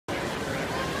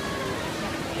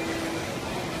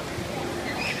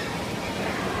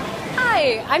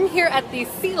Hi, I'm here at the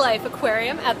Life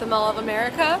Aquarium at the Mall of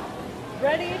America,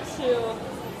 ready to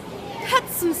pet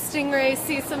some stingrays,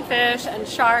 see some fish and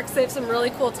sharks. They have some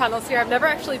really cool tunnels here. I've never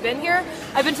actually been here.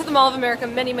 I've been to the Mall of America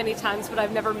many, many times, but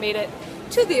I've never made it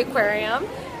to the aquarium.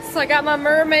 So I got my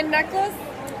mermaid necklace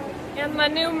and my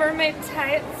new mermaid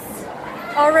tights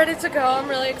all ready to go. I'm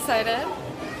really excited.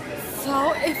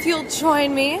 So if you'll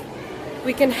join me,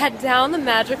 we can head down the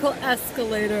magical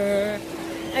escalator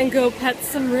and go pet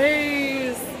some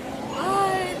rays.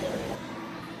 Bye!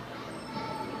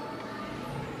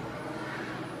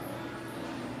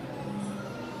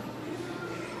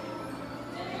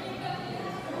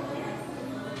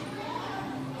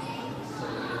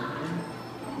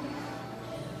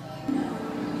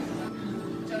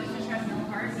 Jellyfish have no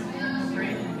heart, no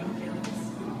brain, and no feelings.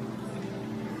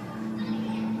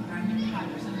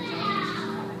 95% of jellyfish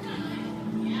are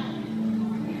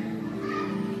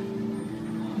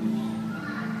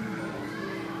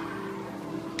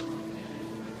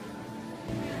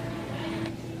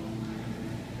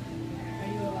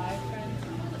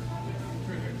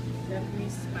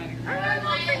I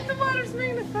don't think the water's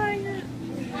magnifying it.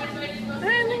 I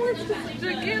think it's just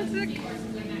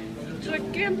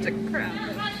gigantic crab.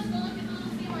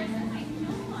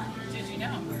 Did you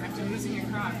know? After losing your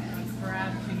crop, a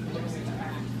crab can lose its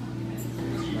back.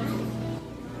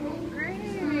 Great.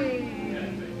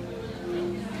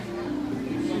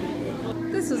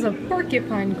 This is a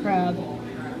porcupine crab,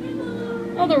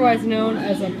 otherwise known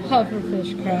as a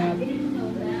pufferfish crab.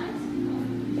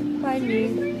 By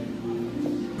me.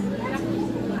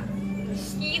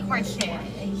 Seahorses.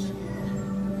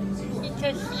 It's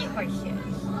a seahorses.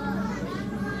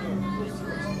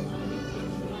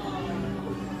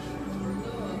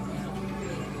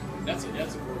 That's a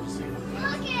gorgeous scene.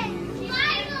 Look at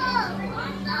Michael!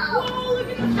 Whoa, look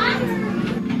at the tiger!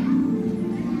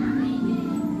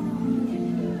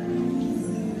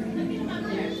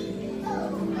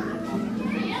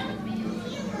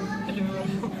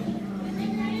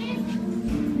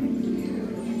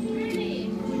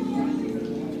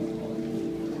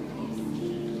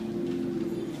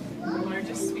 The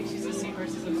largest species of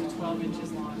seahorses up to 12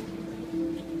 inches long.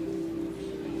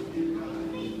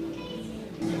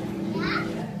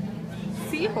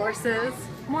 Seahorses?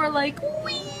 More like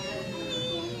wee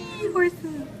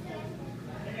horses.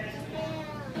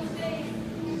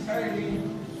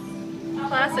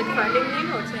 Classic Finding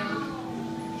Nemo tale.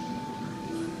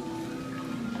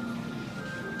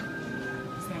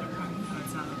 Is that a puppy? No,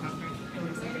 it's not a puppy. It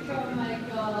looks like a Oh puppy. my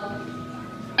god.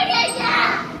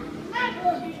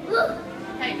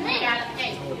 Hey, you got it.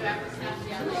 Hey, you ever snapped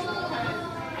the other one?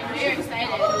 I know you're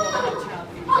excited.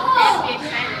 Be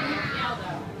excited. Yell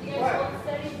though.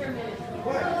 Steady for a minute.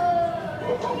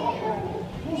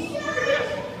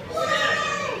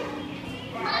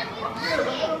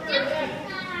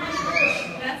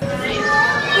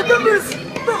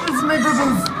 My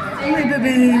bubbles! My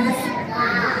babies!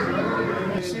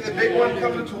 You see the big one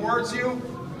coming towards you?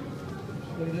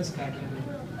 Look at this guy.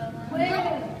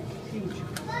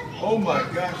 Oh my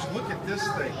gosh, look at this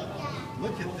thing.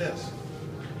 Look at this.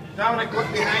 Dominic,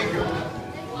 look behind you.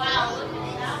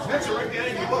 Wow. That's right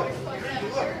behind you. Look. Behind you,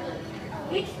 look.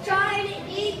 It's trying to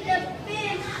eat the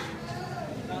fish.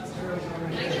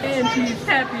 And he's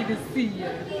happy to see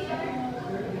you.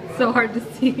 So hard to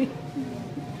see.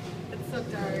 It's so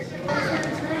dark.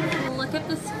 Look at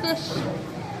this fish.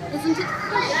 Isn't it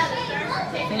fish?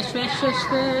 Fish, fish, fish,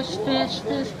 fish, fish,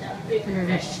 fish.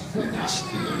 Fish,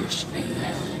 fish,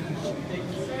 fish.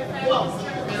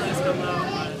 Realize how low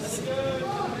it was.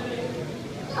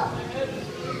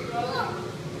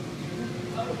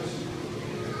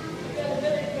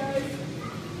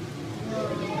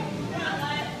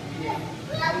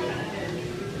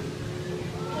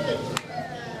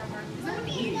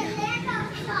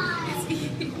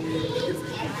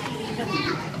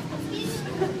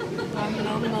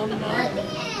 Nom, nom, nom.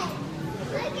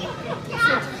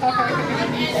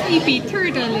 Sleepy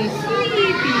turtle is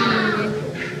sleepy.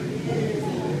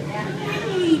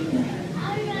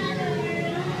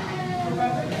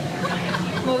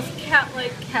 Most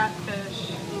cat-like catfish.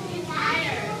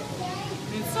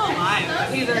 It's still alive.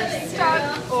 Either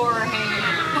stuck or hanging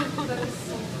out.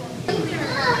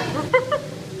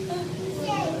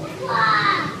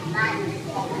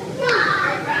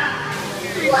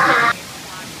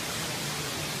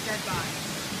 Dead body.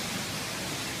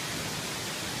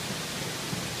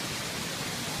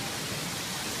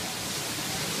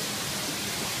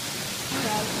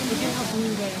 Look at how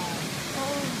blue they are.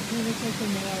 Oh, they look like the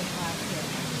male plastic.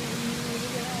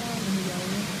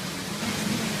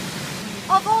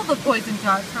 Of all the poison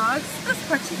dart frogs, this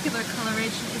particular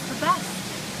coloration is the best.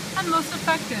 and most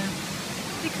effective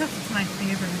because it's my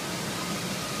favorite.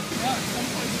 Well, some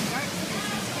poison dart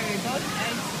species carry both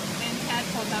eggs and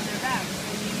tadpoles on their backs.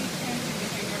 They need transient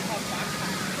behavior called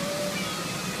backfire.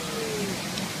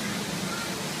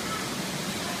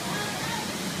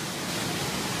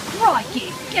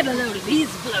 Crikey, get a load of these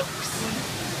blokes.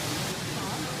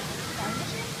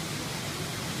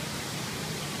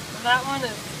 That one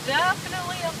is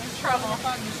definitely in trouble.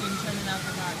 Fog machine turning out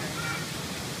the fog right now.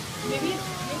 Maybe it is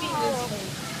fake.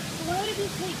 So why would it be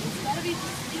fake? It's gotta be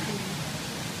just sleeping.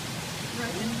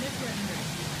 Right, and different.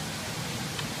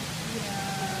 Yeah.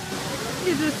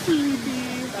 He's a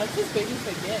sleepy. That's as big as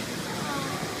they get.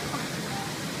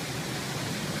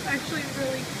 Actually,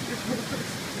 really cute.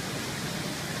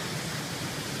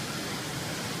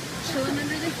 Chilling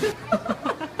under the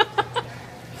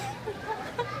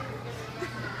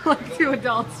like two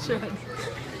adults should.